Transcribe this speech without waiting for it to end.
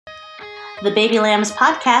The Baby Lambs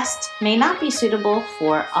podcast may not be suitable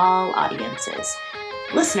for all audiences.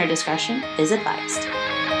 Listener discretion is advised.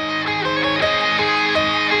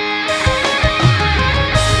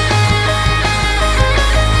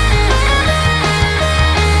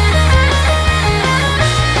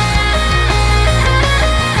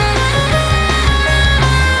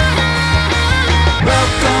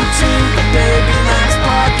 Welcome to the Baby Lambs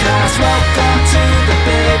podcast. Welcome to the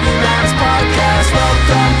Baby Lambs podcast.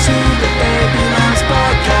 Welcome to the Baby Lambs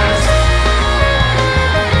podcast.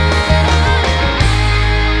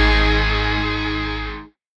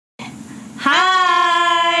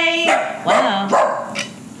 Hi!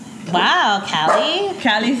 Wow, Callie.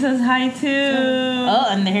 Callie says hi too. Oh,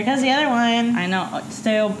 and here comes the other one. I know.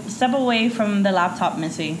 Step away from the laptop,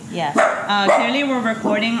 Missy. Yeah. Clearly, we're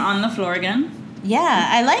recording on the floor again. Yeah,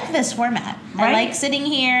 I like this format. I Right? like sitting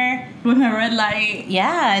here. With a red light.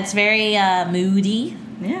 Yeah, it's very moody.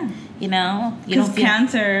 Yeah. You know, you Because don't feel.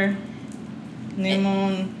 Cancer, new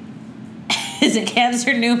moon. Is it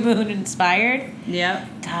Cancer New Moon inspired? Yep.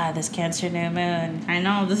 God, this Cancer New Moon. I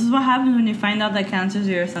know. This is what happens when you find out that Cancer's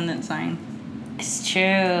your ascendant sign. It's true.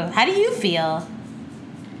 How do you feel?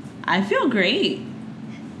 I feel great.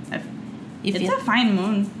 You It's feel? a fine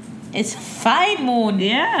moon. It's a fine moon.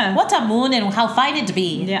 Yeah. What a moon and how fine it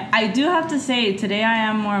be. Yeah. I do have to say, today I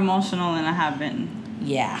am more emotional than I have been.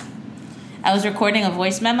 Yeah. I was recording a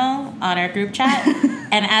voice memo on our group chat,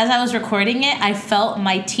 and as I was recording it, I felt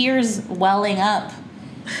my tears welling up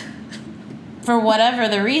for whatever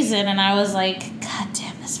the reason, and I was like, God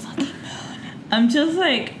damn this fucking moon. I'm just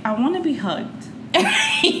like, I want to be hugged.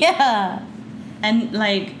 Yeah. And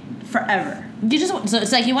like, forever. You just so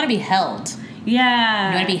it's like you want to be held. Yeah.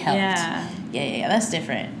 You want to be held. Yeah. Yeah. That's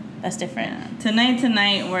different. That's different.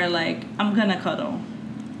 Tonight, we're like, I'm gonna cuddle.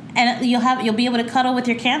 And you'll be able to cuddle with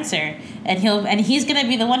your Cancer, and he's gonna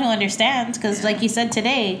be the one who understands, because like you said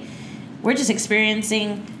today, we're just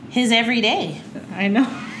experiencing his everyday. I know.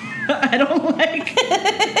 I don't like.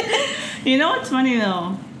 You know what's funny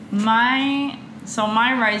though? My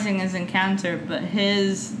rising is in Cancer, but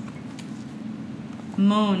his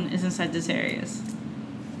moon is in Sagittarius.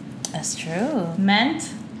 That's true.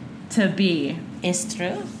 Meant to be. It's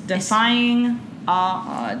true. Defying all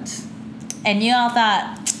odds. And you all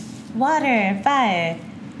thought, water and fire,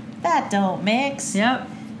 that don't mix. Yep.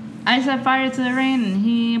 I set fire to the rain, and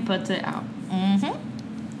he puts it out. Mm-hmm.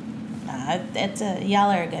 Y'all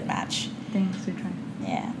are a good match. Thanks for trying.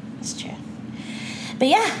 Yeah, it's true. But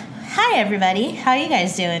yeah, hi everybody. How you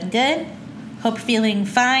guys doing? Good? Hope you're feeling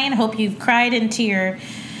fine. Hope you've cried into your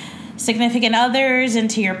significant others,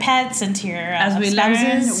 into your pets, into your As we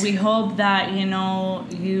spouses. learned, we hope that,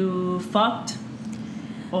 you fucked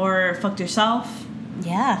or fucked yourself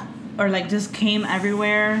Yeah. or like just came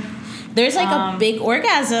everywhere. There's like a big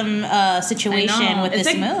orgasm I situation know. with It's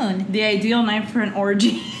this like moon. The ideal night for an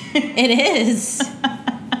orgy. It is.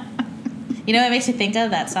 You know, it makes me think of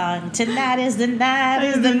that song. Tonight is the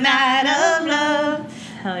night of love.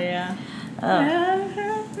 Hell yeah.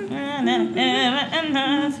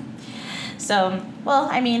 So, well,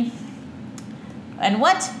 I mean, and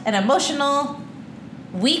what an emotional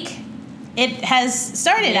week it has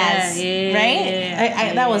started as,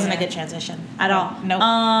 right? That wasn't a good transition At all. Nope.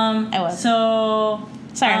 I was. So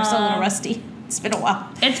Sorry, I'm still a little rusty. It's been a while.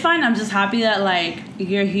 it's fine. I'm just happy that like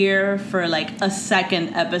you're here for like a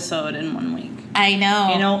second episode in 1 week. I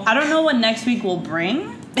know. I don't know what next week will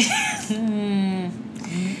bring.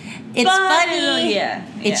 It's But, funny. yeah.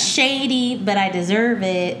 It's shady, but I deserve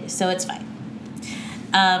it, so it's fine.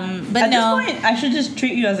 But At no, this point, I should just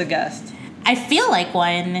treat you as a guest. I feel like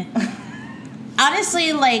one.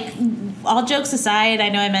 Honestly, like, all jokes aside, I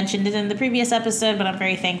know I mentioned it in the previous episode, but I'm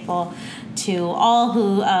very thankful to all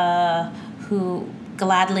who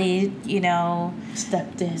gladly,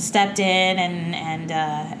 Stepped in. stepped in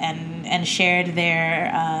and shared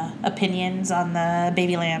their opinions on the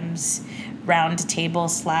Baby Lambs round table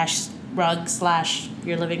 / rug /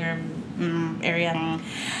 your living room area.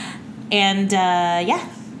 And yeah,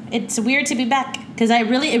 it's weird to be back, because it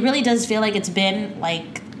really does feel like it's been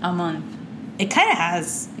like A month. it kind of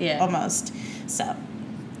has, Yeah. almost. So,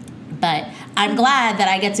 but I'm glad that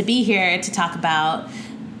I get to be here to talk about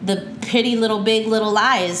the pretty little big little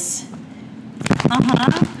lies.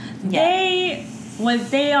 Yeah. What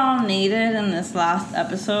they all needed in this last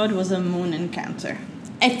episode was a moon in Cancer.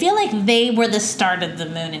 I feel like they were the start of the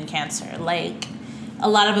moon in Cancer. Like, a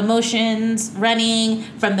lot of emotions running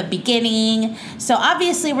from the beginning. So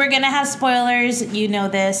obviously we're going to have spoilers. You know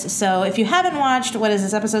this. So if you haven't watched, what is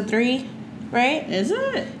this, episode 3? Right? Is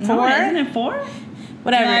it? 4? No, isn't it 4?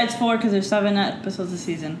 Whatever. Yeah, it's 4 because there's 7 episodes a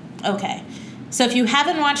season. Okay. So if you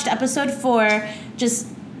haven't watched episode 4, just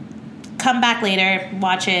come back later,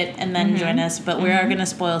 watch it, and then join us. But we are going to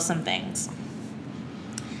spoil some things.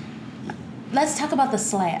 Let's talk about the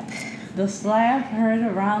slap. The slap heard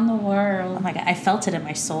around the world. Oh my God, I felt it in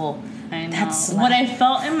my soul. I know. That slap. What I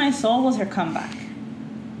felt in my soul was her comeback.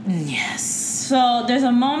 Yes. So there's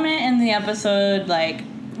a moment in the episode, like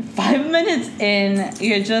 5 minutes in,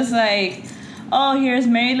 you're just like, oh, here's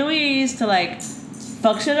Mary Louise to like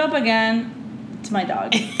fuck shit up again. It's my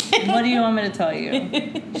dog. What do you want me to tell you?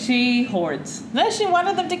 She hoards. No, she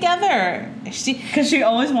wanted them together. Because she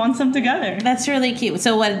always wants them together. That's really cute.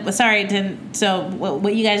 So what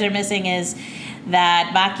you guys are missing is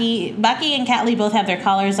that Baki and Catley both have their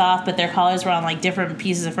collars off, but their collars were on like different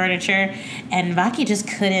pieces of furniture, and Baki just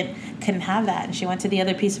couldn't have that, and she went to the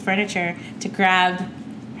other piece of furniture to grab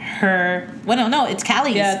her. Well, no, it's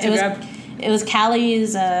Callie's. Yeah, it was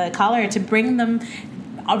Callie's collar to bring them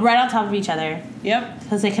right on top of each other. Yep.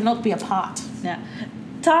 Because they cannot be apart. Yeah.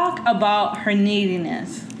 Talk about her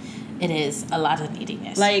neediness. It is a lot of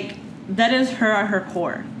neediness. Like, that is her at her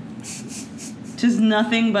core. Just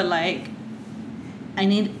nothing but like, I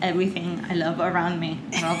need everything I love around me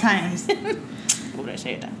at all times.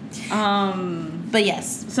 But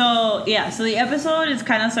yes. So the episode is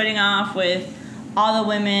kind of starting off with all the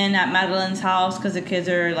women at Madeline's house because the kids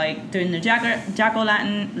are like doing their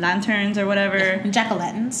jack-o'-lanterns or whatever.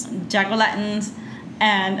 Jack-o'-lanterns.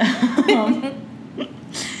 And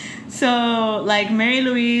so like Mary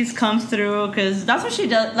Louise comes through because that's what she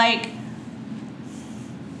does. Like,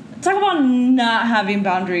 talk about not having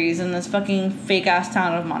boundaries in this fucking fake ass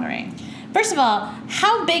town of Monterey. First of all,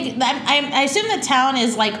 how big? I assume the town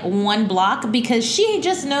is like 1 block because she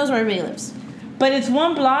just knows where everybody lives. But it's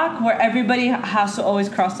 1 block where everybody has to always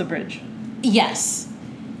cross the bridge. Yes.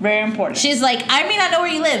 Very important. She's like, I may not know where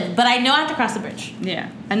you live, but I know I have to cross the bridge. Yeah.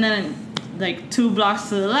 And then like 2 blocks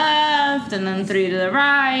to the left, and then 3 to the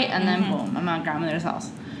right, and then boom, I'm at grandmother's house.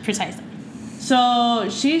 Precisely. So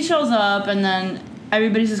she shows up, and then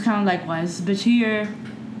everybody's just kind of like, why is this bitch here?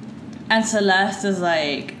 And Celeste is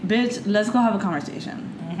like, bitch, let's go have a conversation.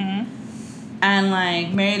 And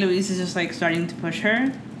like Mary Louise is just like starting to push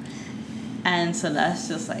her. And Celeste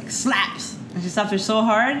just like slaps. And she slapped her so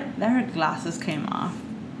hard that her glasses came off.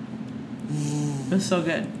 It was so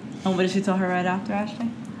good. And what did she tell her right after, Ashley?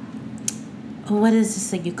 What is this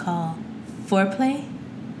that you call foreplay?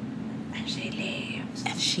 And she leaves.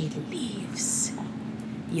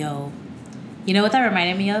 Yo. You know what that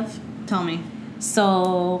reminded me of? Tell me.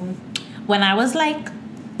 So, when I was like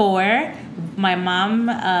 4, my mom,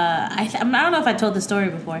 I don't know if I told the story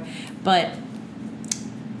before, but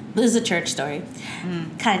this is a church story,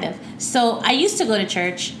 kind of. So I used to go to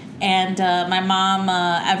church, and my mom,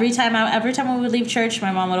 every time we would leave church,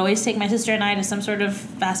 my mom would always take my sister and I to some sort of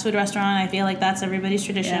fast food restaurant. I feel like that's everybody's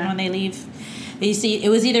tradition when they leave. You see, it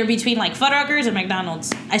was either between like Fuddruckers or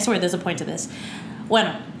McDonald's. I swear, there's a point to this.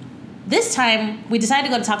 Bueno, this time we decided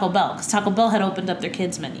to go to Taco Bell because Taco Bell had opened up their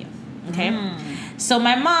kids menu. Okay. So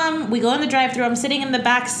my mom, we go in the drive-thru. I'm sitting in the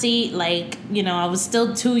back seat, like, you know, I was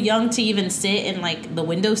still too young to even sit in like the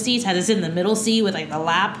window seats. I was in the middle seat with like the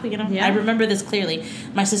lap, you know. Yeah. I remember this clearly.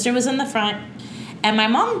 My sister was in the front, and my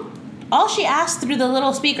mom, all she asked through the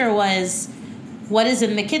little speaker was, "What is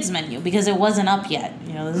in the kids menu?" Because it wasn't up yet.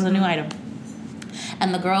 You know, this is a new item.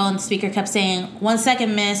 And the girl in the speaker kept saying, "1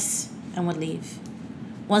 second, miss," and would leave.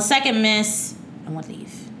 1 second, miss, and would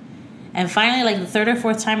leave. And finally, like the 3rd or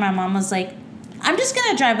 4th time, my mom was like, "I'm just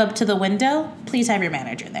going to drive up to the window. Please have your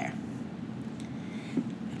manager there."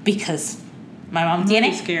 Because my mom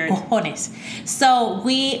tiene cojones. So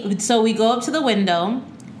we go up to the window,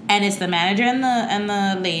 and it's the manager and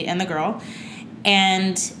the girl.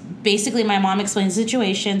 And basically my mom explains the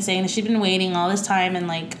situation, saying that she'd been waiting all this time, and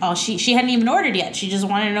like she hadn't even ordered yet. She just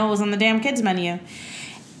wanted to know what was on the damn kids menu.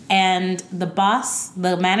 And the boss,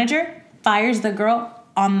 the manager, fires the girl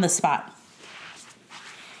on the spot.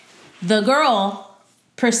 The girl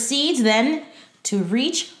proceeds then to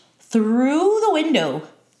reach through the window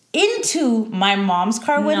into my mom's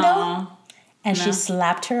car window, and she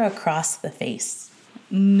slapped her across the face.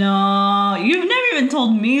 No, you've never even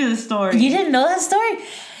told me the story. You didn't know that story?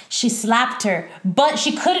 She slapped her, but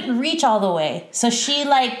she couldn't reach all the way. So she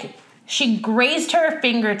grazed her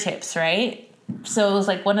fingertips, right? So it was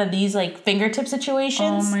like one of these like fingertip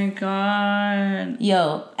situations. Oh my God.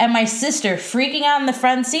 Yo, and my sister freaking out in the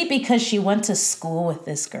front seat because she went to school with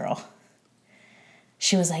this girl.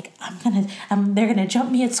 She was like, they're gonna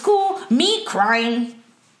jump me at school. Me crying.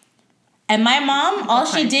 And my mom, all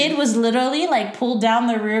she did was literally like pull down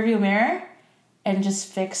the rearview mirror and just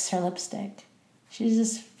fix her lipstick. She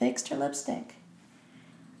just fixed her lipstick.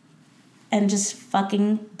 and just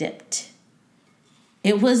fucking dipped.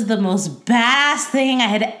 It was the most badass thing I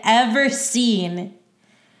had ever seen.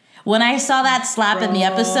 When I saw that slap in the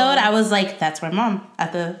episode, I was like, that's my mom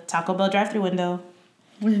at the Taco Bell drive-thru window.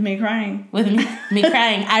 With me crying. With me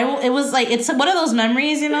crying. It was like, it's one of those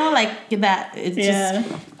memories, you know, like that. It's just,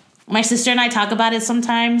 my sister and I talk about it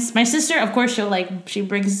sometimes. My sister, of course, she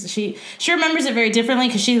remembers it very differently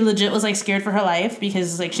because she legit was like scared for her life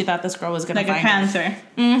because like she thought this girl was gonna like a cancer.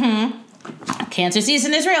 Cancer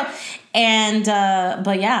season is real. And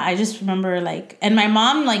but yeah, I just remember like, and my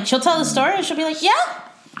mom, like, she'll tell the story and she'll be like, yeah,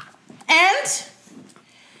 and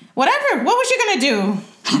whatever, what was you gonna do?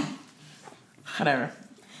 Whatever.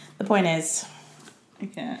 The point is, I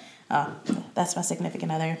can't. Oh, that's my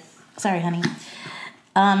significant other. Sorry, honey.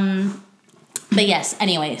 But yes,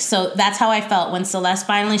 anyway, so that's how I felt when Celeste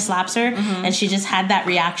finally slaps her and she just had that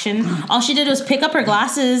reaction. All she did was pick up her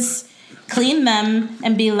glasses, clean them,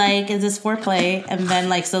 and be like, is this foreplay? And then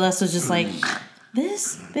like Celeste was just like,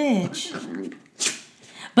 this bitch.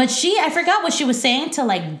 But I forgot what she was saying to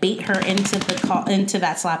like bait her into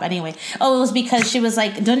that slap anyway. Oh, it was because she was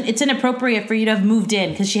like, it's inappropriate for you to have moved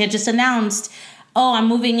in because she had just announced, oh, I'm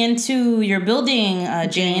moving into your building,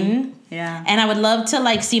 Jane. Yeah. And I would love to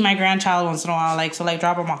like see my grandchild once in a while, like, so like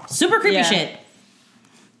drop them off. Super creepy shit.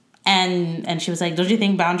 And she was like, don't you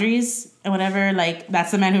think boundaries and whatever, like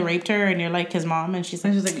that's the man who raped her and you're like his mom? And she's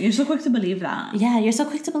like, you're so quick to believe that. Yeah, you're so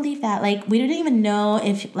quick to believe that. Like we didn't even know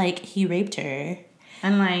if like he raped her.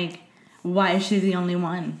 And like, why is she the only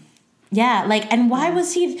one? Yeah, like, and why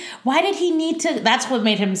did he need to, that's what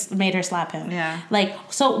made her slap him. Yeah. Like,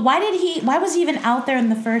 so why was he even out there in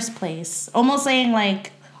the first place? Almost saying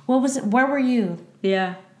like, where were you?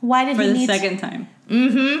 Yeah. Why did he need For the second time.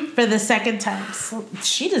 For the second time. So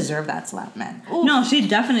she deserved that slap, man. Ooh. No, she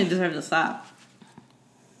definitely deserved a slap.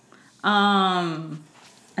 And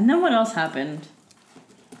then what else happened?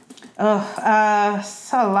 Oh,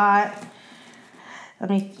 it's a lot. Let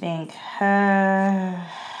me think. I'm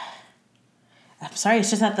sorry, it's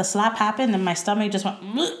just that the slap happened and my stomach just went.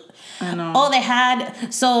 Bleh. I know. Oh,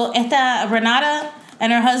 so Renata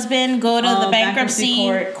and her husband go to the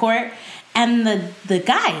bankruptcy court, and the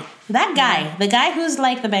guy who's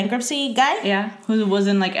like the bankruptcy guy. Yeah, who was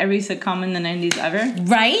in like every sitcom in the 90s ever.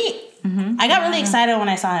 Right? Mm-hmm. I got really excited when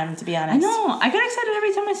I saw him, to be honest. I know. I get excited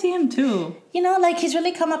every time I see him too. You know, like he's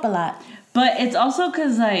really come up a lot. But it's also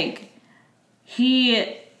because like, he,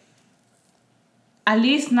 at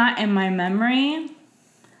least not in my memory,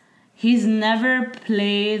 he's never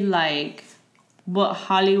played like what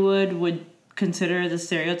Hollywood would consider the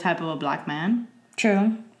stereotype of a black man.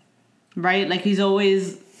 True. Right? Like he's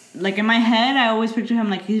always, like in my head, I always picture him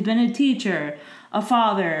like he's been a teacher, a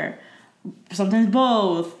father, sometimes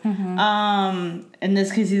both. Mm-hmm. In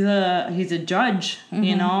this case, he's a judge,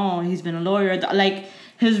 you know, he's been a lawyer. Like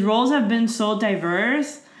his roles have been so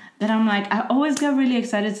diverse that I'm like, I always get really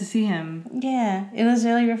excited to see him. Yeah, it was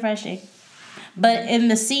really refreshing. But in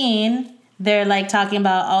the scene, they're like talking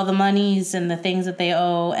about all the monies and the things that they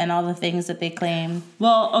owe and all the things that they claim.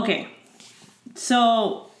 Well, okay.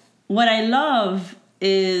 So what I love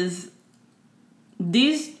is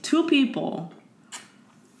these two people,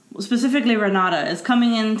 specifically Renata, is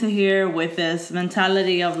coming into here with this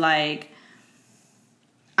mentality of like,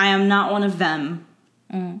 I am not one of them.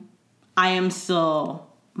 I am still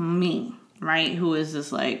me, right? Who is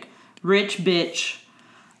this like rich bitch,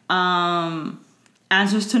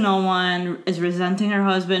 answers to no one, is resenting her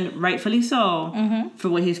husband, rightfully so, for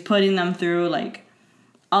what he's putting them through, like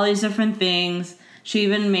all these different things. She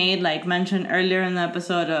even made like mention earlier in the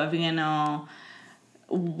episode of, you know,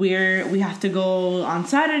 we have to go on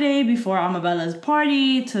Saturday before Amabella's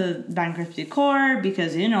party to bankruptcy court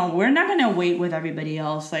because, you know, we're not gonna wait with everybody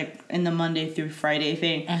else like in the Monday through Friday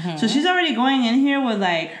thing. So she's already going in here with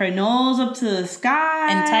like her nose up to the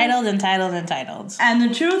sky. Entitled. And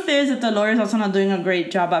the truth is that the lawyer's also not doing a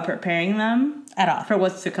great job at preparing them at all for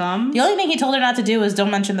what's to come. The only thing he told her not to do was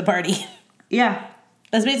don't mention the party. Yeah.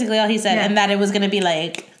 That's basically all he said. Yeah. And that it was gonna be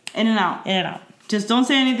like in and out. Just don't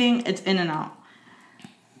say anything, it's in and out.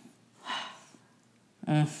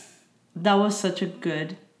 That was such a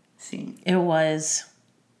good scene. It was.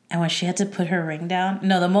 And when she had to put her ring down.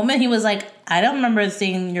 No, the moment he was like, I don't remember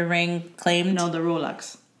seeing your ring claimed. No, the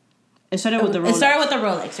Rolex. It started with the Rolex. It started with the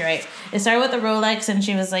Rolex, right? It started with the Rolex and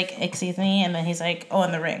she was like, excuse me. And then he's like, oh,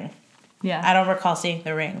 and the ring. Yeah. I don't recall seeing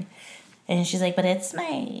the ring. And she's like, but it's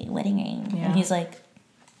my wedding ring. Yeah. And he's like.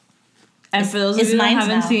 And for those of you that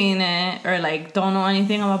haven't seen it or like don't know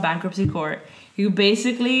anything about bankruptcy court, you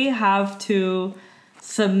basically have to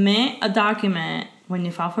submit a document when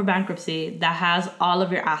you file for bankruptcy that has all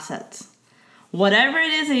of your assets. whatever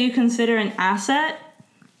it is that you consider an asset,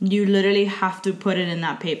 you literally have to put it in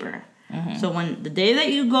that paper. So when the day that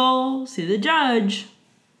you go see the judge,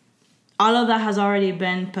 all of that has already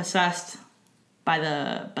been possessed by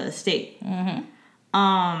the state.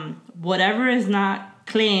 Whatever is not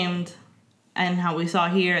claimed, and how we saw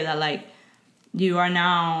here that like you are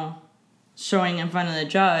now showing in front of the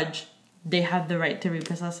judge, they have the right to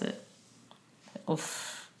repossess it.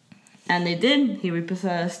 Oof. And they did. He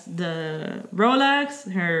repossessed the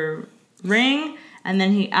Rolex, her ring, and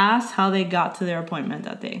then he asked how they got to their appointment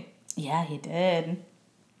that day. Yeah, he did.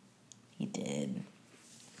 He did.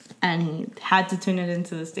 And he had to turn it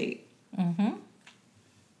into the state.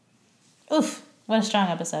 Oof. What a strong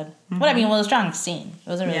episode. What a strong scene. It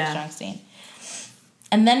was a really strong scene.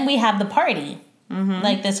 And then we have the party.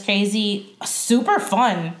 Like this crazy, super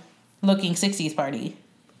fun looking 60s party.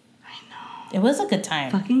 I know. It was a good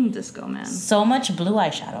time. Fucking disco, man. So much blue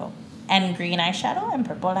eyeshadow. And green eyeshadow and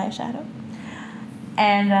purple eyeshadow.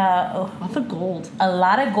 And Lots of gold. a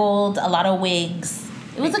lot of gold, a lot of wigs.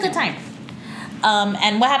 It was a good time.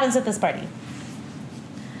 And what happens at this party?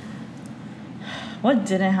 What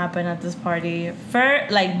didn't happen at this party?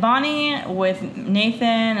 Like Bonnie with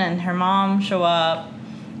Nathan and her mom show up.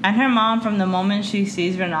 And her mom, from the moment she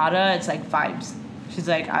sees Renata, it's like vibes. She's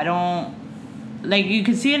like, I don't... Like, you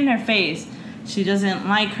can see it in her face. She doesn't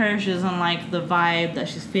like her. She doesn't like the vibe that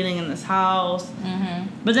she's feeling in this house.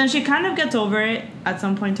 But then she kind of gets over it at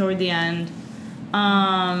some point toward the end.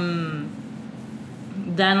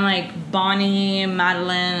 Then, like, Bonnie,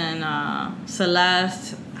 Madeline, and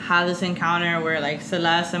Celeste have this encounter where, like,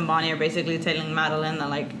 Celeste and Bonnie are basically telling Madeline that,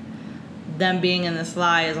 like, them being in this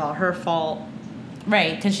lie is all her fault.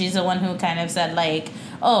 Right, because she's the one who kind of said, like,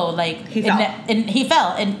 oh, like... He fell. He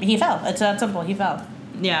fell. It's that simple. He fell.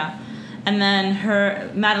 Yeah. And then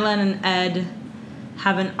Madeline and Ed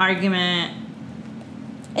have an argument.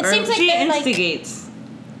 It seems like she they, instigates.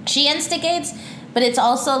 She instigates, but it's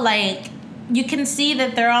also, like... You can see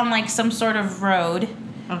that they're on, like, some sort of road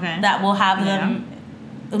Okay. that will have them...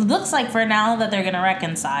 It looks like for now that they're going to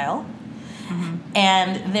reconcile.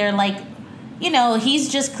 And they're, like... You know, he's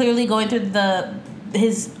just clearly going through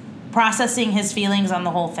his processing his feelings on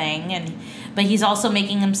the whole thing, but he's also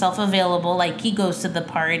making himself available. Like, he goes to the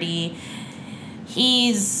party,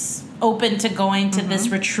 he's open to going to this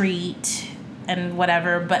retreat and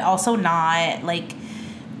whatever, but also not, like,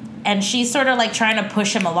 and she's sort of like trying to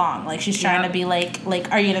push him along. Like, she's trying to be like,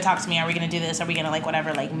 are you gonna talk to me? Are we gonna do this? Are we gonna, like,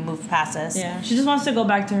 whatever, like, move past this? Yeah, she just wants to go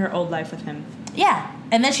back to her old life with him. Yeah.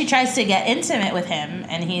 And then she tries to get intimate with him,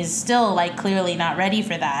 and he's still, like, clearly not ready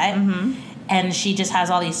for that. And she just has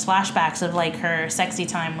all these flashbacks of, like, her sexy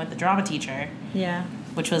time with the drama teacher. Yeah.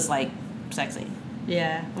 Which was, like, sexy.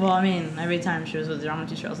 Yeah. Well, I mean, every time she was with the drama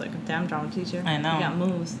teacher, I was like, damn drama teacher. I know. You got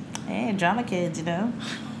moves. Hey, drama kids, you know?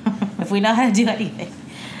 If we know how to do anything.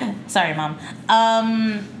 Sorry, Mom.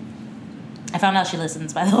 I found out she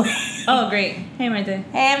listens, by the way. Oh, great. Hey, Maite.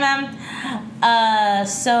 Hey, Mom.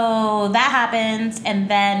 So that happens, and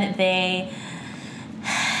then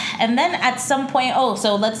at some point,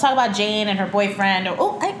 so let's talk about Jane and her boyfriend.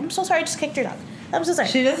 I'm so sorry, I just kicked your dog. I'm so sorry.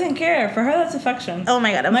 She doesn't care. For her, that's affection. Oh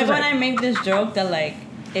my God, I'm like so when sorry. I make this joke that, like,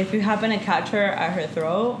 if you happen to catch her at her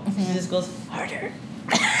throat, she just goes harder.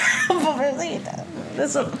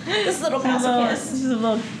 This little masochist. She's a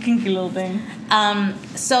little kinky little thing.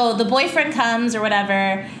 So the boyfriend comes or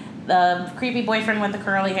whatever, the creepy boyfriend with the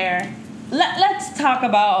curly hair. Let's talk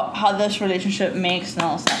about how this relationship makes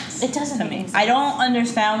no sense. It doesn't to make me. sense. I don't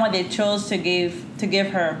understand why they chose to give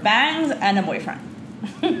her bangs and a boyfriend.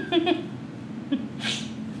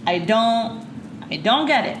 I don't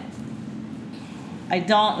get it. I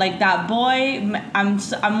don't like that boy.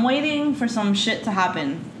 I'm waiting for some shit to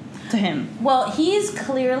happen to him. Well, he's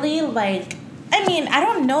clearly, like, I mean, I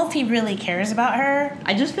don't know if he really cares about her.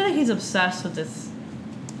 I just feel like he's obsessed with this.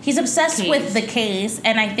 He's obsessed Case. with the case,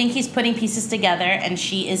 and I think he's putting pieces together, and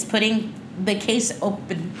she is putting the case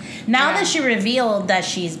open. Now that she revealed that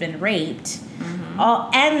she's been raped,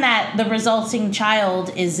 and that the resulting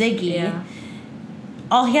child is Ziggy,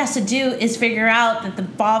 all he has to do is figure out that the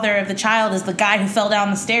father of the child is the guy who fell down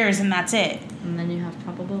the stairs, and that's it. And then you have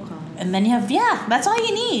probable cause. And then you have, that's all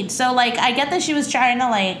you need. So, like, I get that she was trying to,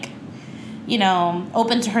 like, you know,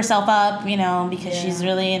 open to herself up, you know, because she's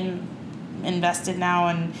really invested now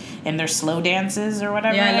in their slow dances or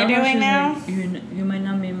whatever they're doing now. Like, you might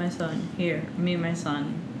not meet my son. Here, meet my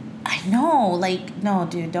son. I know, like, no,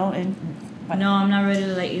 dude, don't. No, I'm not ready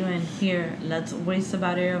to let you in. Here, let's waste the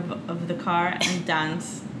battery of the car and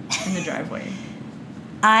dance in the driveway.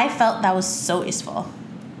 I felt that was so wasteful.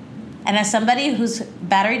 And as somebody whose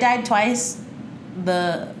battery died twice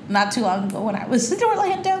not too long ago when I was in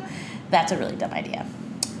Orlando. That's a really dumb idea.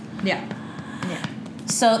 Yeah.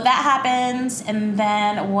 So that happens, and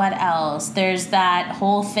then what else? There's that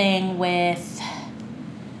whole thing with.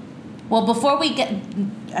 Well, before we get,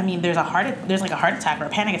 I mean, there's like a heart attack or a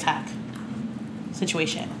panic attack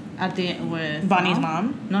situation. With Bonnie's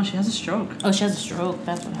mom? No, she has a stroke. Oh, she has a stroke.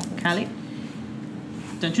 That's what happened. Callie,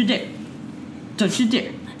 don't you dare. Don't you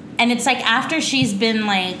dare. And it's like after she's been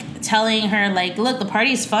like telling her like, look, the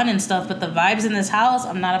party's fun and stuff, but the vibes in this house,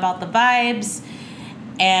 I'm not about the vibes.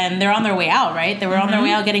 And they're on their way out, right? They were on their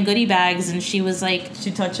way out getting goodie bags, and she was like...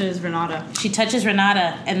 She touches Renata,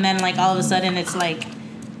 and then like all of a sudden it's like,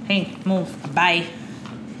 hey, move. Bye.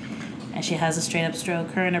 And she has a straight up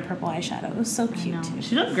stroke. Her and her purple eyeshadow. It was so cute.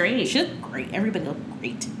 She looked great. She looked great. Everybody looked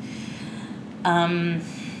great.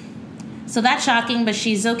 So that's shocking, but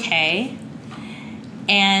she's okay.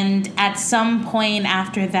 And at some point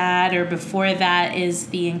after that or before that is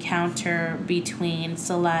the encounter between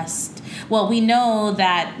Celeste. Well, we know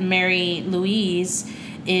that Mary Louise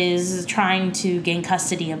is trying to gain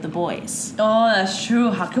custody of the boys. Oh, that's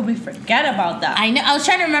true. How could we forget about that? I know. I was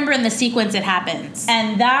trying to remember in the sequence it happens.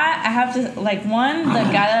 And that, I have to, like, the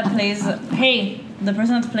guy that plays, the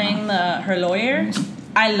person that's playing her lawyer,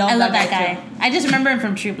 I love that guy. Too. I just remember him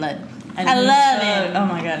from True Blood. And I love him. Oh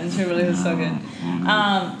my god, and True Blood is so good.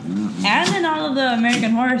 And in all of the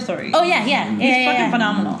American Horror Stories. Oh, yeah. He's fucking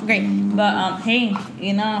phenomenal. Great. But, hey,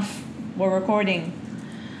 enough. We're recording.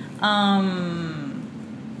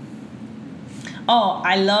 Oh,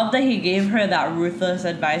 I love that he gave her that ruthless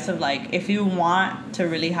advice of, like, if you want to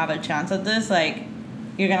really have a chance at this, like,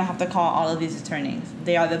 you're going to have to call all of these attorneys.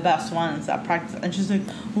 They are the best ones that practice. And she's like,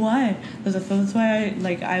 why? That's why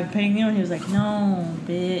I'm paying you. And he was like, no,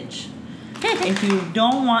 bitch. If you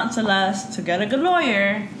don't want Celeste to get a good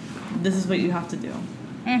lawyer, this is what you have to do.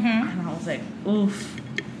 Mm-hmm. And I was like, oof.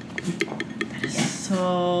 That is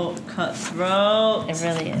so cutthroat. It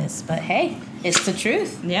really is. But hey, it's the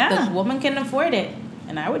truth. Yeah. The woman can afford it.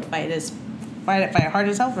 And I would fight hard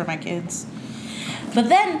as hell for my kids. But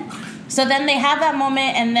then they have that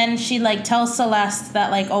moment, and then she, like, tells Celeste that,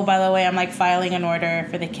 like, oh, by the way, I'm, like, filing an order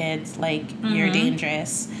for the kids. Like, you're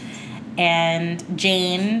dangerous. And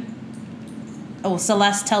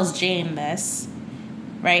Celeste tells Jane this,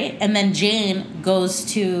 right? And then Jane goes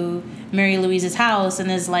to Mary Louise's house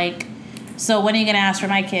and is like, so when are you going to ask for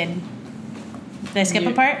my kid? Did I skip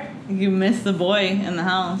a part? You missed the boy in the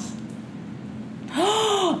house.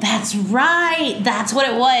 That's right. That's what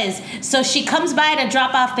it was. So she comes by to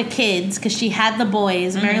drop off the kids because she had the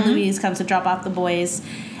boys. Mary Louise comes to drop off the boys.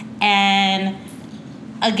 And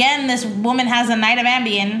again, this woman has a night of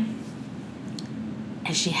Ambien.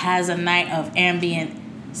 And she has a night of ambient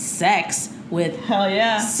sex with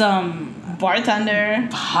some bartender,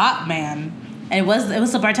 hot man. And it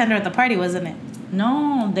was the bartender at the party, wasn't it?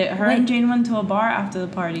 No, and Jane went to a bar after the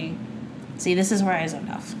party. See, this is where I zoned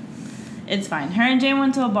off. It's fine. Her and Jane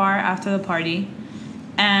went to a bar after the party,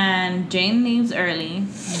 and Jane leaves early,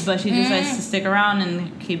 but she decides to stick around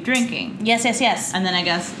and keep drinking. Yes. And then I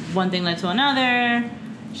guess one thing led to another.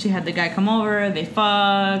 She had the guy come over. They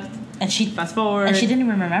fucked. And she fast forward. And she didn't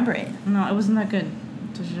even remember it. No, it wasn't that good.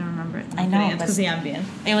 So she didn't remember it. I know. It's because the Ambien.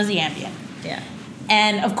 It was the Ambien. Yeah.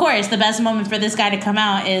 And of course, the best moment for this guy to come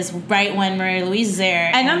out is right when Mary Louise is there.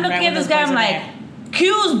 And I'm looking at this guy. I'm like,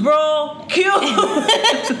 cues, bro, cues.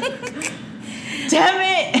 Damn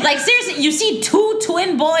it! Like, seriously, you see 2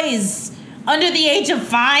 twin boys under the age of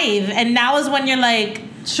 5, and now is when you're like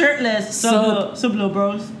shirtless. Sub little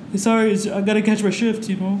bros. Sorry, I gotta catch my shift.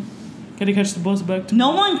 Gotta catch the bus back to.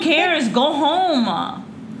 No one cares. Go home.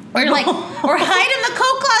 Or like, or hide in the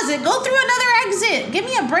coat closet. Go through another exit. Give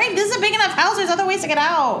me a break. This is a big enough house. There's other ways to get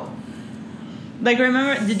out. Like,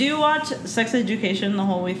 remember? Did you watch Sex Education the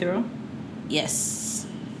whole way through? Yes.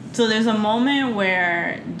 So there's a moment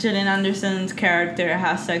where Gillian Anderson's character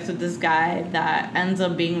has sex with this guy that ends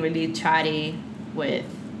up being really chatty with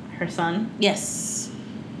her son. Yes.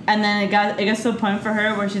 And then it gets to a point for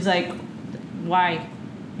her where she's like, why?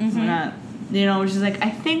 We're not, where she's like, I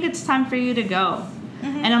think it's time for you to go.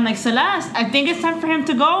 And I'm like, Celeste, I think it's time for him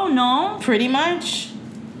to go, no? Pretty much.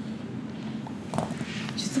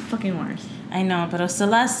 She's the fucking worst. I know, but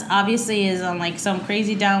Celeste obviously is on, like, some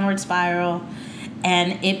crazy downward spiral.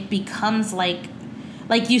 And it becomes like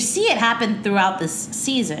you see it happen throughout this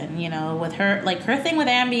season, with her, like, her thing with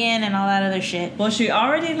Ambien and all that other shit. Well, she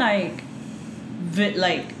already,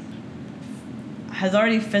 has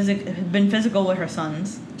already been physical with her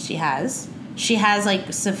sons. She has,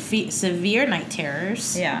 like, severe night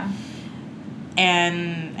terrors. Yeah.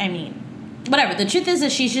 And, I mean, whatever. The truth is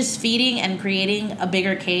that she's just feeding and creating a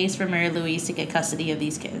bigger case for Mary Louise to get custody of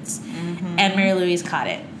these kids. Mm-hmm. And Mary Louise caught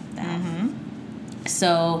it. Mm-hmm.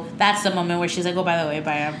 So that's the moment where she's like, oh, by the way,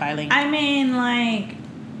 I'm filing. I mean, like,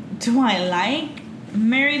 do I like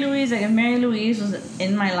Mary Louise? Like, if Mary Louise was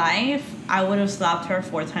in my life, I would have slapped her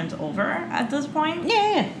 4 times over at this point.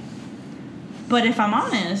 Yeah. But if I'm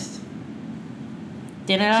honest,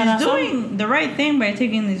 she's doing the right thing by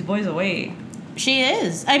taking these boys away. She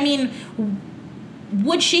is. I mean,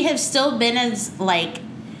 would she have still been as, like...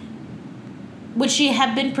 Would she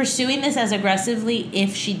have been pursuing this as aggressively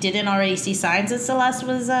if she didn't already see signs that Celeste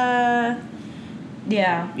was, Yeah.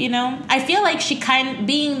 You know? I feel like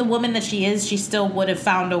being the woman that she is, she still would have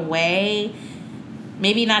found a way,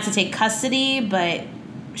 maybe not to take custody, but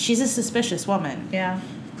she's a suspicious woman. Yeah.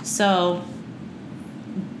 So,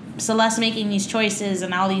 Celeste making these choices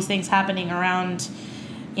and all these things happening around,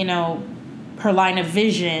 you know, her line of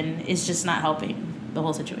vision is just not helping the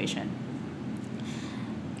whole situation.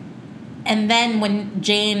 And then when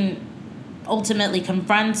Jane ultimately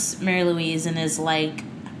confronts Mary Louise and is like,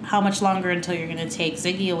 how much longer until you're going to take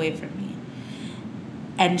Ziggy away from me?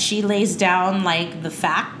 And she lays down, like, the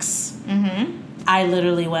facts. Mm-hmm. I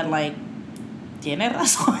literally went like, tiene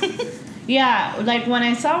razón. Yeah, like, when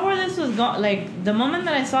I saw where this was going, like, the moment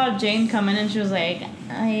that I saw Jane come in and she was like,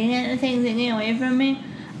 are you going to take Ziggy away from me?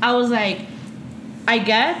 I was like, I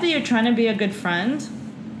get that you're trying to be a good friend,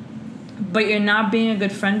 but you're not being a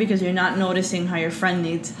good friend because you're not noticing how your friend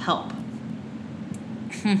needs help.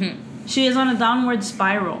 She is on a downward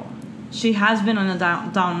spiral. She has been on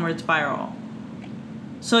a downward spiral.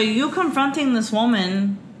 So you confronting this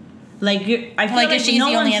woman, like, I feel like she's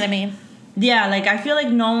the only enemy. Yeah, like, I feel like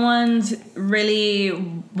no one's really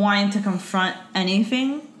wanting to confront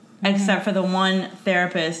anything except for the one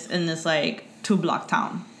therapist in this, like, 2-block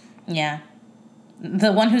town. Yeah.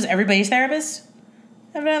 The one who's everybody's therapist,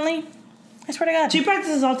 evidently. I swear to God. She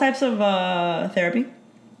practices all types of therapy.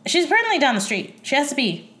 She's apparently down the street. She has to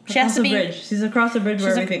be. Across the bridge. She's across the bridge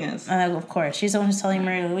where everything is. Of course. She's the one who's telling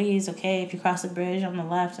Mary Louise, okay, if you cross the bridge on the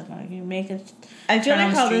left, I'm going to make it. I feel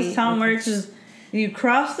like how this town works is you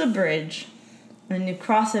cross the bridge, and you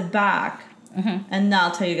cross it back, and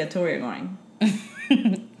that's how you get to where you're going.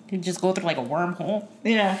 You just go through like a wormhole.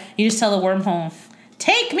 Yeah. You just tell the wormhole,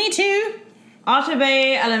 take me to Otter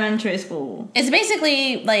Bay Elementary School. It's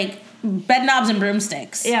basically like bed knobs and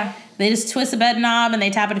broomsticks. Yeah. They just twist the bed knob and they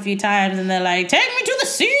tap it a few times and they're like, take me to the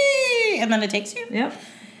sea! And then it takes you. Yep.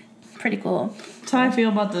 Pretty cool. That's how I feel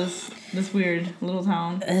about this weird little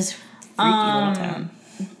town. This freaky little town.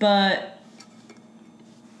 But,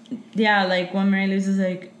 yeah, like when Mary Louise is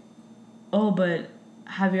like, oh, but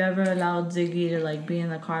have you ever allowed Ziggy to like be in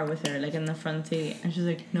the car with her, like in the front seat? And she's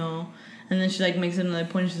like, no. And then she like makes another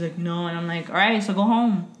point and she's like, no. And I'm like, all right, so go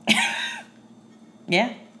home.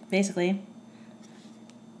 Yeah, basically.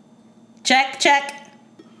 Check.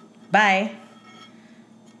 Bye.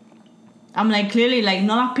 I'm like, clearly, like,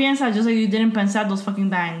 no la piensa, just like you didn't pensar those fucking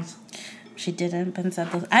bangs. She didn't pensar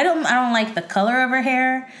those. I don't like the color of her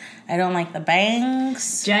hair. I don't like the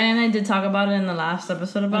bangs. Jen and I did talk about it in the last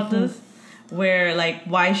episode about this, where like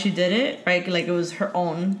why she did it, right? Like it was her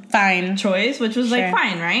own choice, which was like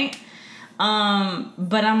fine, right?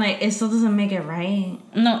 But I'm like, it still doesn't make it right.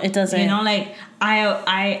 No, it doesn't. You know, like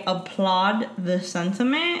I applaud the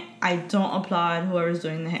sentiment. I don't applaud whoever's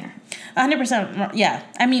doing the hair. 100%. Yeah.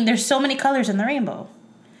 I mean, there's so many colors in the rainbow.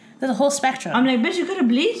 There's a whole spectrum. I'm like, bitch, you could have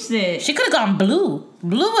bleached it. She could have gone blue.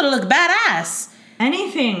 Blue would have looked badass.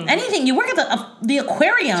 Anything. You work at the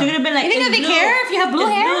aquarium. She could have been like, you think they care if you have blue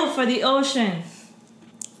hair? Blue for the ocean.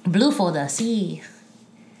 Blue for the sea.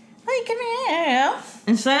 Like, come here.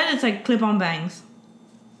 Instead, it's like clip-on bangs.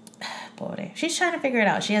 Boy, she's trying to figure it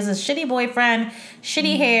out. She has a shitty boyfriend,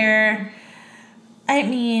 shitty hair. I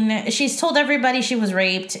mean, she's told everybody she was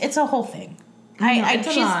raped. It's a whole thing. It's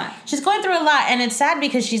a lot. She's going through a lot, and it's sad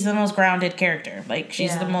because she's the most grounded character. Like,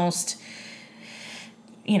 she's the most,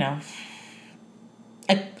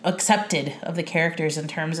 accepted of the characters in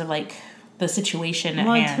terms of, like, the situation at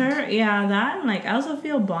hand. It's her, that, like, I also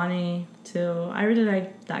feel Bonnie, too. I really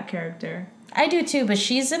like that character. I do, too, but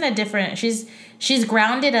she's in a different... She's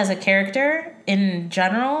grounded as a character in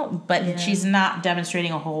general, but she's not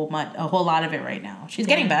demonstrating a whole lot of it right now. She's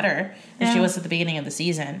getting better than she was at the beginning of the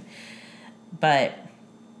season. But,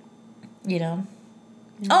 Oh, and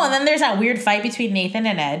then there's that weird fight between Nathan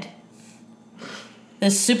and Ed.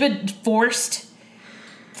 This stupid forced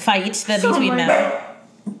fight between them.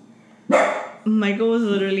 Michael was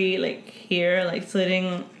literally like here, like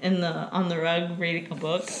sitting on the rug reading a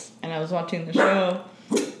book, and I was watching the show,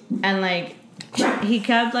 and like he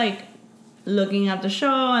kept like looking at the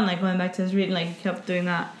show and, like, going back to his reading. Like, he kept doing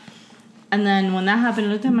that. And then when that happened,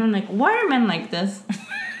 I looked at him and I'm like, why are men like this?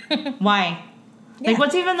 Why? Yeah. Like,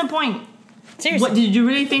 what's even the point? Seriously. What, did you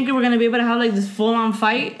really think we were going to be able to have, like, this full-on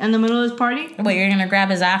fight in the middle of this party? What, you're gonna grab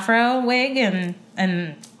his afro wig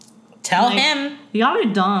and tell Like, him? Y'all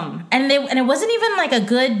are dumb. And it wasn't even like a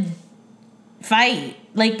good fight.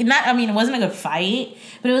 Like, not, I mean, it wasn't a good fight,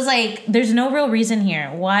 but it was like, there's no real reason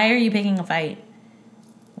here. Why are you picking a fight?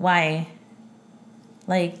 Why?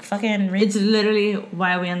 Like, fucking It's literally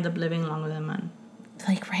why we end up living longer than men.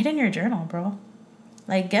 like, write in your journal, bro.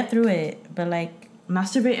 Like, get through it. But like,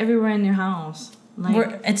 Masturbate everywhere in your house. Like,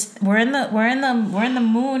 we're in the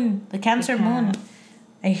moon, the Cancer moon.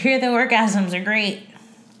 I hear the orgasms are great.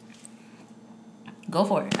 Go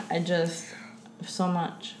for it. I just so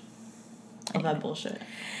much of that bullshit.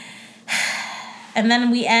 And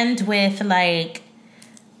then we end with like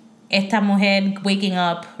esta mujer waking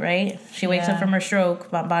up, right? She wakes up Yeah. from her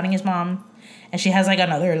stroke, bombarding his mom, and she has like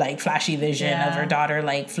another like flashy vision of her Yeah. daughter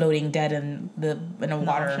like floating dead in the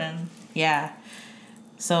water. Ocean. Yeah.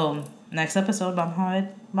 So next episode, Mom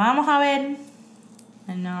Mohammed.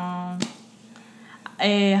 I know.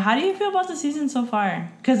 How do you feel about the season so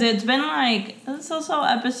far? Because it's been like a so-so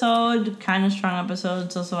episode, kind of strong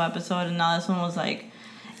episode, so-so episode, and now this one was like,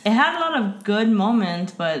 it had a lot of good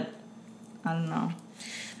moments, but I don't know.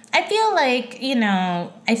 I feel like, you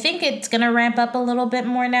know, I think it's gonna ramp up a little bit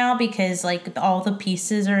more now because like all the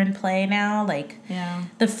pieces are in play now. Like, Yeah.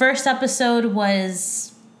 the first episode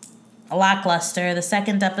was lackluster. The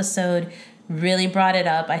second episode really brought it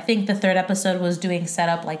up. I think the third episode was doing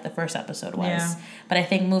setup like the first episode was. Yeah. But I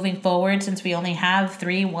think moving forward, since we only have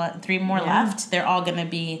three more Yeah. left, they're all gonna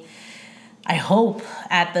be, I hope,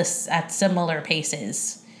 at similar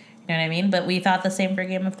paces. You know what I mean? But we thought the same for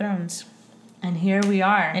Game of Thrones. And here we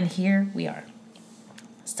are. And here we are.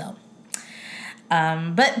 Still.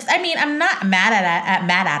 But I mean, I'm not mad at that. I'm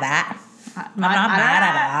not mad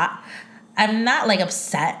at that. I'm not like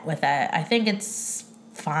upset with it. I think it's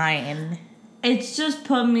fine. It's just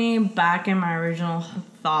put me back in my original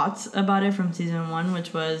thoughts about it from season 1,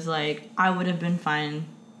 which was like, I would have been fine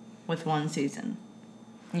with one season.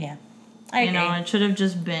 Yeah. I agree. You know, it should have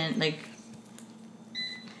just been like,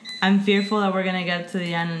 I'm fearful that we're gonna get to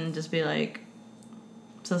the end and just be like,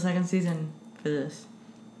 it's the second season for this.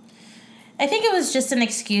 I think it was just an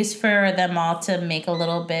excuse for them all to make a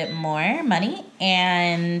little bit more money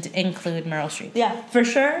and include Meryl Streep. Yeah, for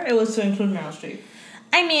sure. It was to include Meryl Streep.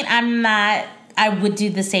 I mean, I would do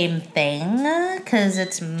the same thing because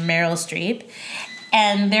it's Meryl Streep.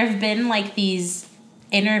 And there have been like these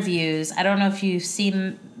interviews. I don't know if you've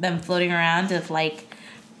seen them floating around of like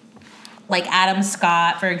Adam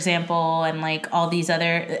Scott, for example, and like all these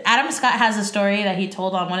other. Adam Scott has a story that he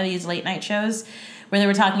told on one of these late night shows where they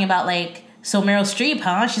were talking about like, so Meryl Streep,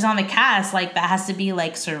 huh? She's on the cast. Like, that has to be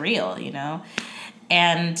like surreal, you know?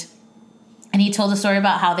 And he told a story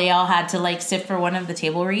about how they all had to like sit for one of the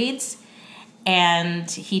table reads, and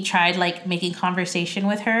he tried like making conversation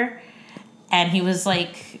with her, and he was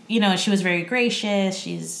like, you know, she was very gracious.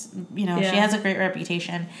 She's, you know, she has a great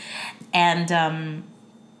reputation, and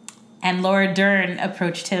Laura Dern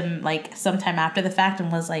approached him like sometime after the fact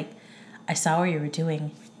and was like, I saw what you were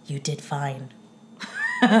doing. You did fine.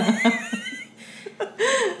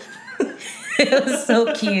 It was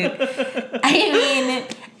so cute. I mean,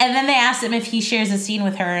 and then they asked him if he shares a scene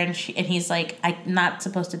with her, and he's like, I'm not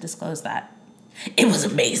supposed to disclose that. It was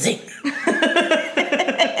amazing.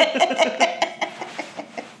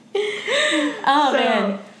 Oh,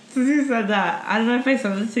 man. Since you said that, I don't know if I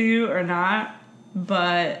sent this to you or not,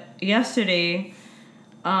 but yesterday,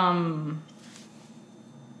 Hollywood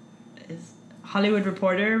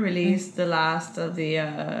Reporter released the last of the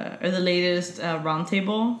latest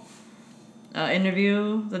roundtable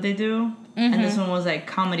interview that they do, and this one was like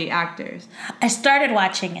comedy actors. I started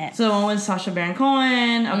watching it. So one was Sacha Baron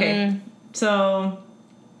Cohen. Okay, so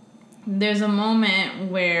there's a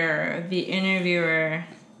moment where the interviewer.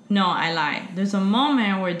 No, I lied. There's a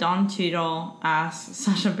moment where Don Cheadle asks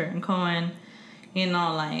Sacha Baron Cohen, you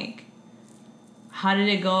know, like, how did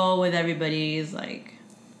it go with everybody's like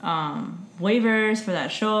waivers for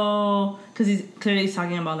that show? Because he's clearly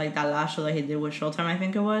talking about like that last show that he did with Showtime, I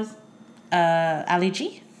think it was. Ali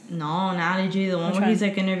G? No, not Ali G. The one Which where one? he's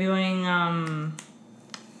like interviewing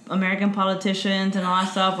American politicians and all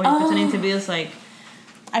that stuff, where he's pretending to be this like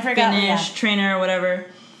I forgot. Finnish trainer or whatever.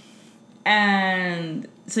 And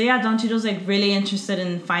so yeah, Don Cheadle's like really interested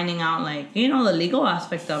in finding out like, you know, the legal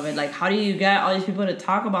aspect of it. Like, how do you get all these people to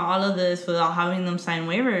talk about all of this without having them sign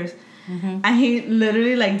waivers? And he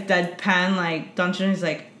literally like deadpan, like Don Cheadle's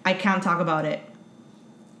like, I can't talk about it.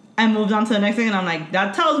 and moved on to the next thing. And I'm like,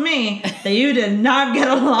 that tells me that you did not get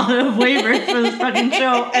a lot of waivers for this fucking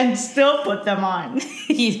show and still put them on.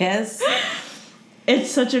 Yes.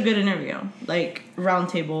 It's such a good interview, like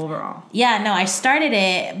roundtable overall. Yeah, no, I started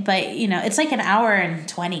it, but it's like an hour and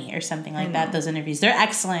 20 or something like that. Those interviews, they're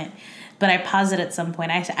excellent, but I paused it at some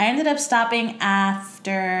point. I ended up stopping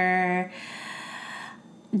after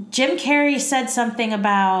Jim Carrey said something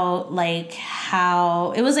about like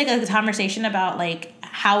how it was like a conversation about like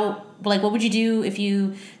how like what would you do if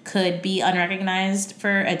you could be unrecognized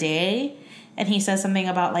for a day. And he says something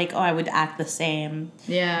about, like, I would act the same.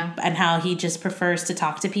 Yeah. And how he just prefers to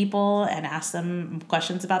talk to people and ask them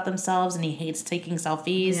questions about themselves. And he hates taking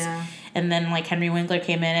selfies. Yeah. And then, like, Henry Winkler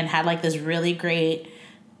came in and had, like, this really great,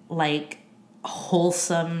 like,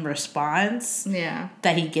 wholesome response. Yeah.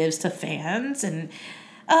 That he gives to fans. And,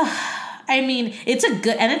 I mean, it's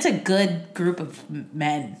a good group of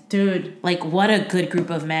men. Dude. Like, what a good group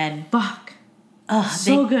of men. Fuck.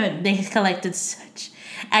 So good. They collected such...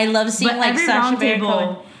 I love seeing, like, every Sacha Baron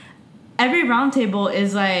Cohen. Every round table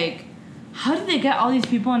is like, how did they get all these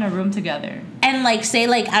people in a room together? And, like, say,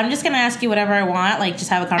 like, I'm just going to ask you whatever I want. Like,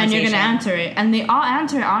 just have a conversation. And you're going to answer it. And they all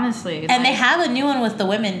answer it, honestly. And they have a new one with the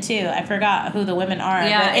women, too. I forgot who the women are.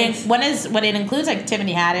 Yeah. But it includes, like,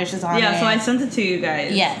 Tiffany Haddish is on it. Yeah, so I sent it to you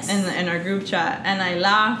guys. Yes. In our group chat. And I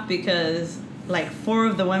laughed because, like, 4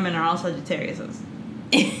 of the women are all Sagittariuses.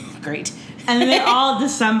 Great. And they're all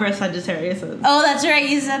December Sagittariuses. Oh, that's right.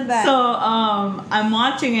 You said that. So, I'm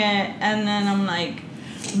watching it, and then I'm like,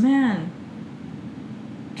 man,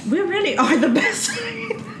 we really are the best.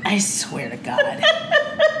 I swear to God.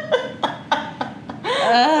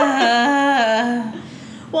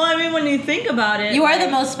 Well, I mean, when you think about it, you are the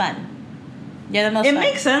most fun. You're the most it fun.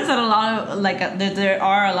 makes sense that a lot of, like, there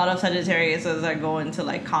are a lot of Sagittariuses that go into,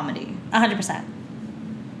 like, comedy. 100%.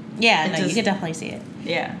 Yeah, It no, just- you could definitely see it.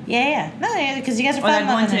 Yeah. Yeah. No, yeah, because you guys are Or fun. that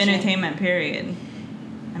go into loving that shit. entertainment, period.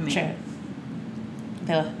 I mean. Sure.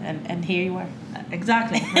 No, and here you are.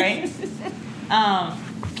 Exactly, right?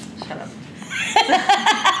 Shut up.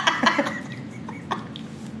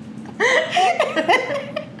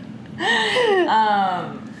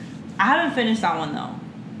 I haven't finished that one though.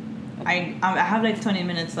 I have like 20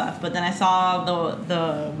 minutes left, but then I saw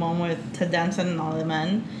the one with Ted Danson and all the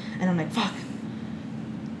men, and I'm like, fuck.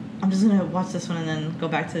 I'm just gonna watch this one and then go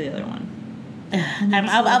back to the other one.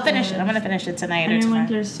 I'll finish it. I'm gonna finish it tonight or Henry tomorrow.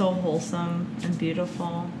 Winkler's so wholesome and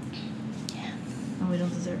beautiful. Yeah. And we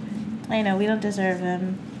don't deserve him. I know we don't deserve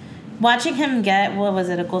him. Watching him get a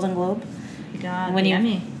Golden Globe? He got When the he-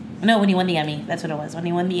 Emmy. No, when he won the Emmy. That's what it was. When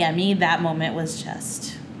he won the Emmy, that moment was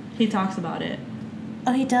just. He talks about it.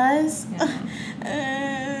 Oh, he does.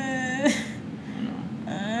 Yeah.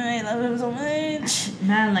 I love him so much.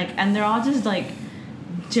 Man, like, and they're all just like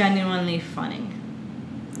genuinely funny.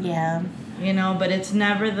 Yeah. You know, but it's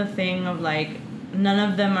never the thing of like none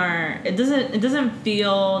of them are it doesn't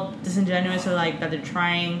feel disingenuous or like that they're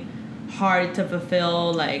trying hard to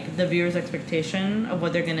fulfill like the viewer's expectation of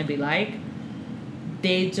what they're gonna be like.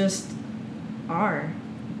 They just are,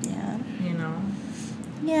 Yeah. you know.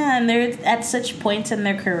 Yeah, and they're at such points in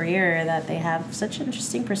their career that they have such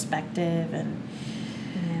interesting perspective and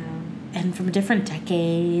from different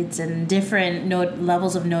decades and different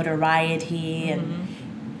levels of notoriety and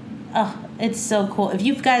it's so cool. If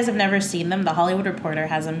you guys have never seen them, The Hollywood Reporter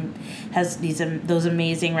has those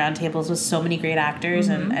amazing roundtables with so many great actors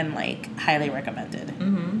and like highly recommended.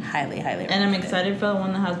 Highly recommended. And I'm excited for the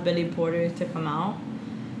one that has Billy Porter to come out.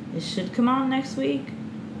 It should come out next week.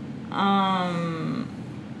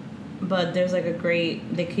 But there's like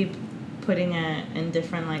they keep putting it in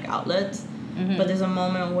different like outlets. But there's a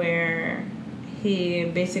moment where he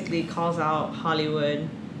basically calls out Hollywood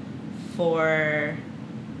for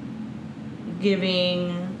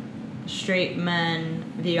giving straight men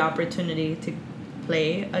the opportunity to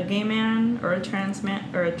play a gay man or a trans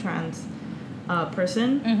man or a trans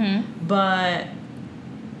person, but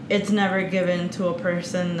it's never given to a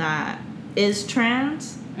person that is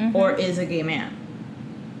trans or is a gay man,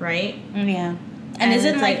 right? Yeah. And And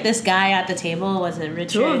isn't it's like like- this guy at the table, was it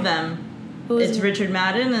Richard? 2 of them. Who was It's it? Richard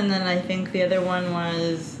Madden, and then I think the other one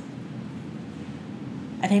was.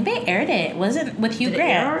 I think they aired it. Wasn't with Hugh Did it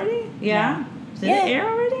Grant. air already? Yeah. Did Yeah. it air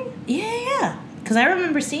already? Yeah. Because I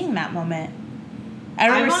remember seeing that moment. I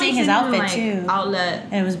remember I've only seeing his seen it in, outfit like, too. Outlet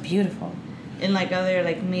And it was beautiful. in like other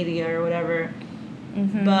like media or whatever.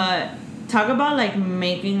 But talk about like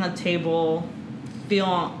making a table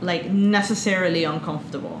feel like necessarily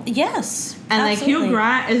uncomfortable. Yes. And like absolutely. Hugh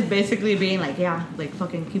Grant is basically being like, yeah, like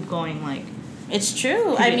fucking keep going, like It's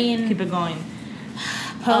true. keep it going.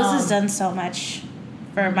 Pose has done so much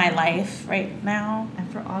for my life right now. And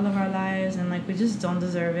for all of our lives, and like we just don't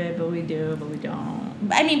deserve it, but we do, but we don't.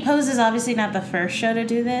 I mean, Pose is obviously not the first show to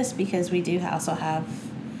do this because we do also have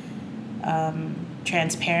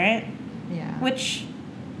Transparent, Yeah. which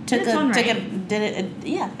It took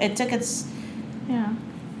Yeah.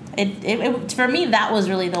 it for me that was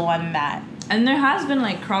really the one that And there has been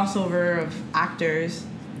like crossover of actors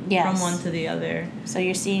yes. from one to the other. So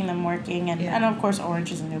you're seeing them working, and Yeah. and of course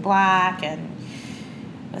Orange is the New Black, and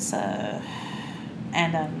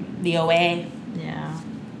the OA. Yeah.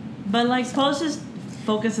 But like Pose just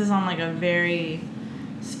focuses on like a very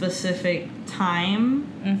specific time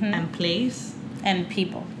and place And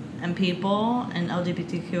people. and people and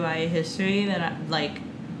LGBTQIA history that I, like,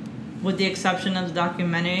 with the exception of the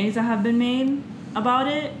documentaries that have been made about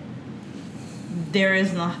it, there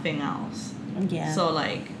is nothing else. Yeah. So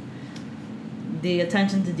like the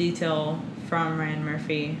attention to detail from Ryan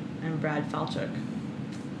Murphy and Brad Falchuk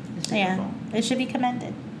is beautiful. It should be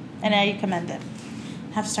commended. And I commend it.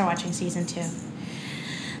 Have to start watching season 2.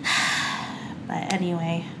 But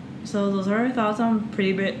anyway. So those are our thoughts on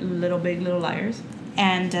Pretty Little Big Little Liars.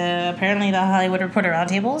 And apparently the Hollywood Reporter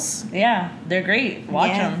roundtables. Yeah, they're great.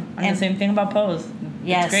 Watch Yeah. them. And And- the same thing about Pose.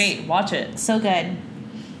 Yes. It's great. Watch it. So good.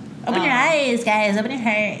 Open your eyes, guys. Open your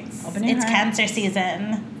hearts. Open your it's heart. cancer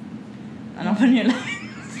season. And open your legs.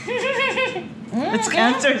 It's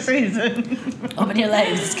cancer season. Open your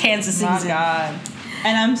legs. It's cancer season. Oh, God.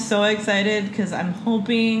 And I'm so excited because I'm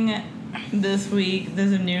hoping this week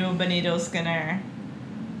there's a new Benito Skinner.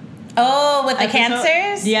 Oh, with the Episode?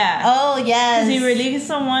 cancers? Yeah. Oh, yes. Because he released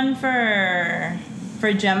the one for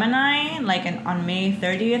Gemini, like on May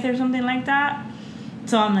 30th or something like that.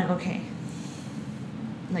 So I'm like, okay.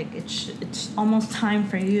 Like, it's almost time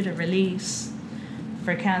for you to release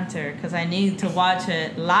for Cancer because I need to watch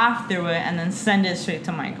it, laugh through it, and then send it straight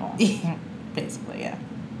to Michael. Basically, yeah.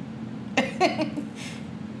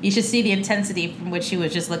 You should see the intensity from which he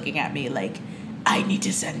was just looking at me like, I need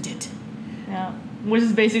to send it. Yeah. Which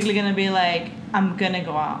is basically going to be like, I'm going to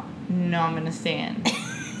go out. No, I'm going to stay in.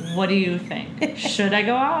 What do you think? Should I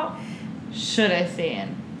go out? Should I stay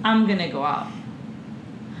in? I'm going to go out.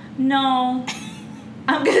 No.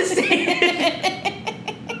 I'm going to stay in.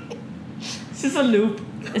 It's just a loop.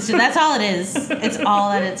 That's all it is. It's all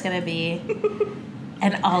that it's going to be.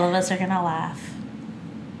 And all of us are going to laugh.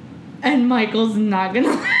 And Michael's not going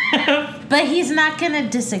to laugh. But he's not going to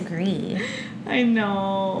disagree. I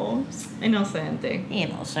know. Inocente.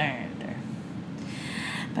 Inocente.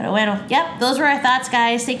 But bueno, yep, those were our thoughts,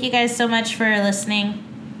 guys. Thank you guys so much for listening.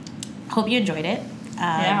 Hope you enjoyed it.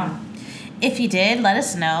 Yeah. If you did, let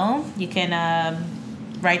us know. You can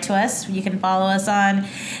write to us. You can follow us on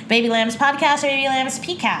Baby Lambs Podcast or Baby Lambs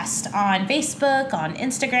PCast on Facebook, on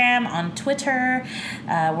Instagram, on Twitter.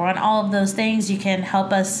 We're on all of those things. You can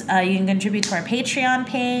help us. You can contribute to our Patreon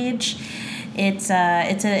page.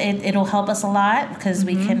 It'll help us a lot because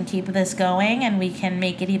we can keep this going and we can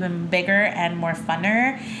make it even bigger and more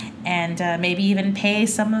funner, and maybe even pay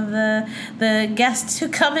some of the guests to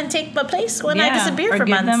come and take my place when I disappear for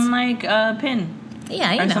months. Or give them like a pin.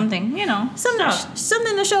 Yeah, you Or know. something, you know.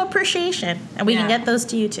 Something to show appreciation, and we can Yeah. get those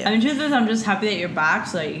to you too. I mean, truth is, I'm just happy that you're back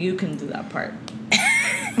so that you can do that part.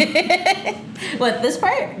 What, this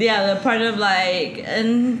part? Yeah, the part of like,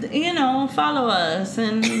 and you know, follow us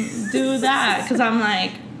and do that. Because I'm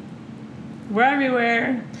like, we're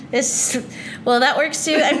everywhere. Well, that works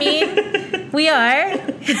too. I mean, we are.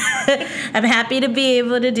 I'm happy to be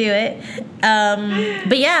able to do it.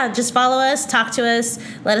 But yeah, just follow us, talk to us,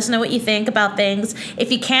 let us know what you think about things.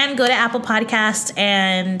 If you can, go to Apple Podcasts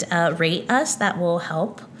and rate us. That will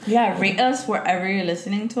help. Yeah, rate us wherever you're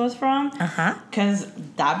listening to us from. Uh-huh. Because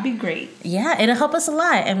that'd be great. Yeah, it'll help us a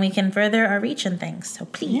lot, and we can further our reach and things. So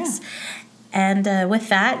please. Yeah. And with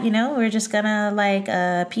that, we're just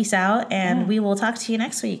gonna peace out, and we will talk to you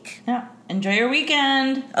next week. Yeah. Enjoy your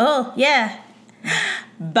weekend. Oh, yeah.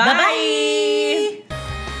 Bye. Bye-bye.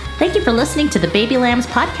 Thank you for listening to the Baby Lambs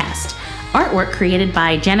podcast. Artwork created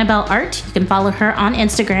by Janabelle Art. You can follow her on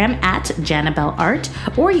Instagram at Janabelle Art,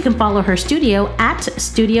 or you can follow her studio at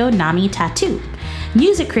Studio Nami Tattoo.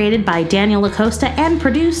 Music created by Daniel Acosta and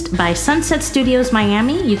produced by Sunset Studios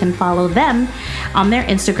Miami. You can follow them on their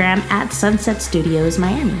Instagram at Sunset Studios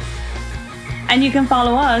Miami. And you can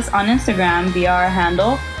follow us on Instagram via our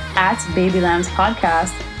handle at Baby Lambs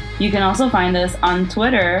Podcast. You can also find us on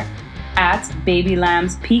Twitter at Baby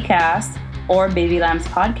Lambs PCast or Baby Lambs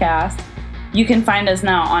Podcast. You can find us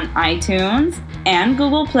now on iTunes and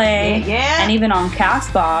Google Play, and even on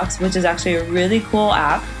CastBox, which is actually a really cool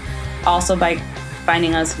app. Also by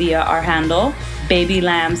finding us via our handle, Baby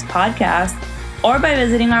Lambs Podcast, or by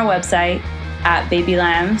visiting our website, at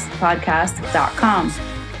babylambspodcast.com.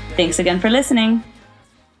 Thanks again for listening.